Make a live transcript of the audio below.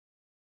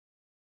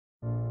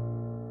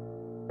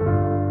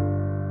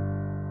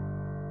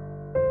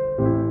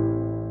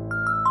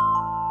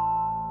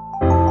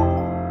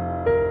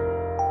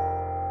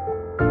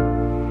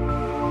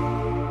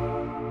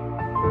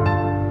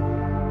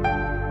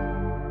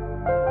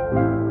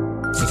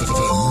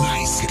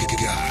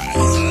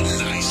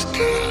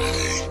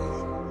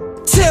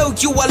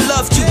told you I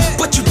loved you,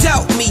 but you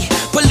doubt me,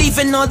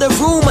 believing all the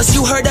rumors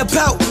you heard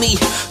about me.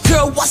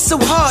 Girl, what's so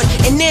hard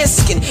in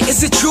asking?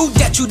 Is it true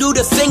that you do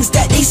the things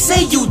that they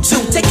say you do?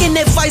 Taking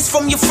advice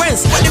from your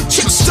friends, but them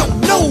chicks don't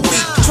know me.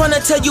 Trying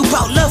to tell you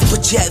about love,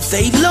 but yet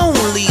they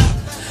lonely.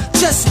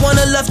 Just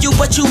wanna love you,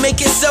 but you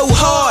make it so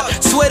hard.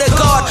 Swear to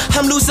God,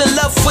 I'm losing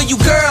love for you,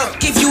 girl.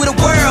 Give you the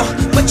world,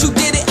 but you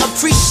didn't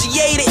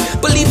appreciate it.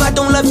 Believe I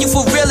don't love you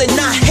for real and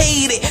I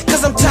hate it,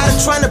 cause I'm tired of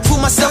trying to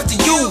prove myself to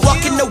you.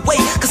 Walking away,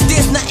 cause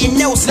there's nothing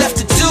else left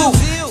to do.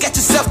 Get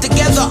yourself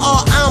together or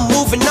I'm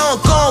moving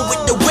on. Gone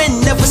with the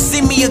wind, never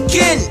see me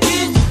again.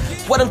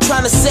 What I'm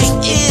trying to say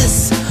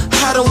is,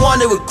 I don't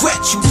wanna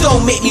regret you,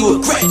 don't make me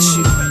regret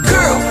you.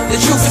 Girl, the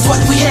truth is what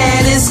we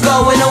had is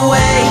going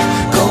away,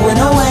 going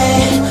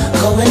away,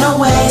 going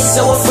away.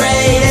 So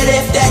afraid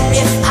that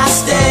if I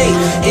stay,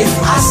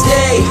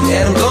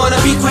 that I'm gonna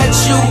regret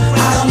you.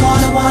 I don't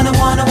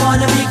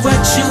wanna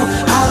regret you.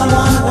 I don't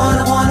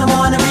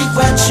wanna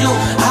regret you.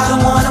 I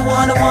don't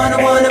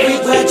wanna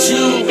regret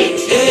you.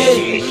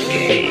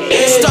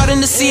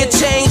 Starting to see a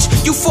change,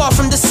 you far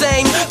from the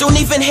same. Don't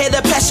even hear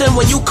the passion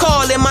when you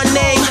calling my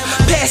name.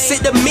 Pass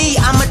it to me,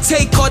 I'ma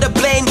take all the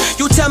blame.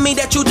 You tell me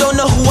that you don't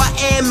know who I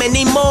am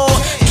anymore.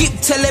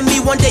 Keep telling me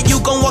one day you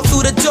gon' walk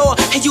through the door,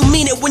 and you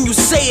mean it when you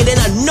say it, and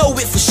I know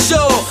it for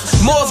sure.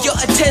 More of your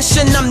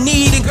attention I'm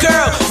needing,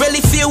 girl.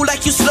 Really feel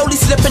like you slowly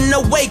slipping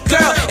away,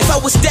 girl. If I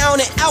was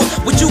down and out,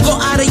 would you go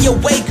out of your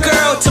way,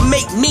 girl, to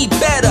make me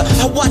better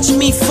or watch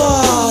me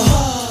fall?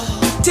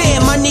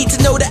 Damn, I need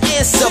to know the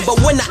answer, but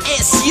when I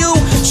ask you,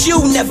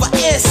 you never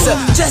answer.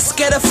 Just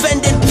get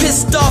offended,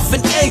 pissed off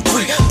and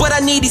angry, but I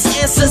need these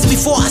answers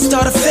before I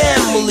start a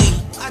family.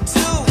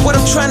 What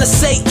I'm trying to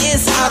say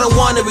is, I don't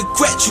wanna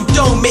regret you,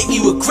 don't make me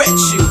regret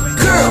you.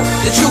 Girl,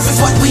 the truth is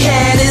what we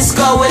had is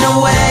going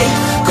away,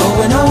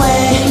 going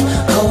away,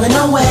 going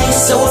away.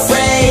 So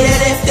afraid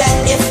that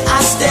if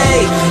I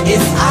stay,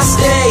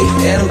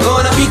 that I'm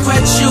gonna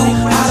regret you.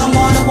 I don't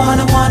wanna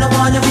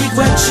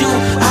regret you.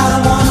 I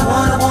don't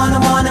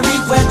wanna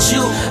regret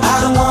you. I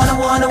don't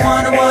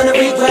wanna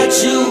regret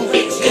you.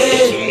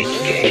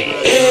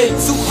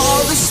 Through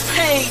all this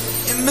pain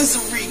and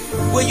misery,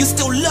 will you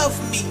still love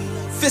me?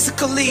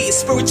 Physically,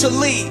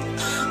 spiritually.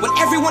 When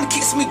everyone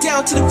kicks me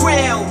down to the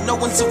ground, no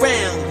one's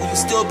around, will you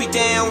still be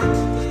down?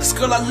 Cause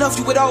girl, I love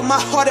you with all my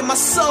heart and my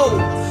soul.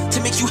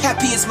 To make you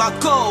happy is my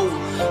goal.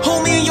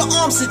 Hold me in your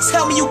arms and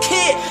tell me you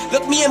care.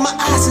 Look me in my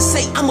eyes and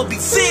say I'ma be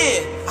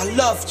fair. I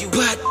love you,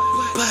 but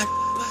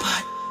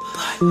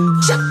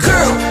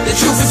girl, the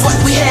truth is what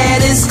we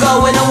had is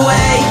going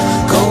away,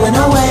 going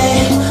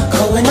away,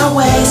 going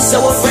away.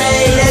 So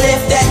afraid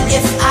that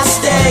if I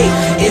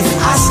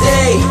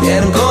stay,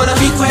 that I'm gonna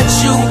regret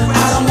you.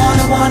 I don't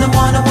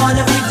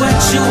wanna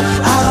regret you.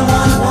 I don't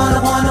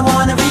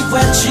wanna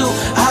regret you.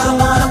 I don't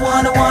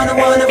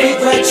wanna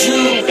regret you.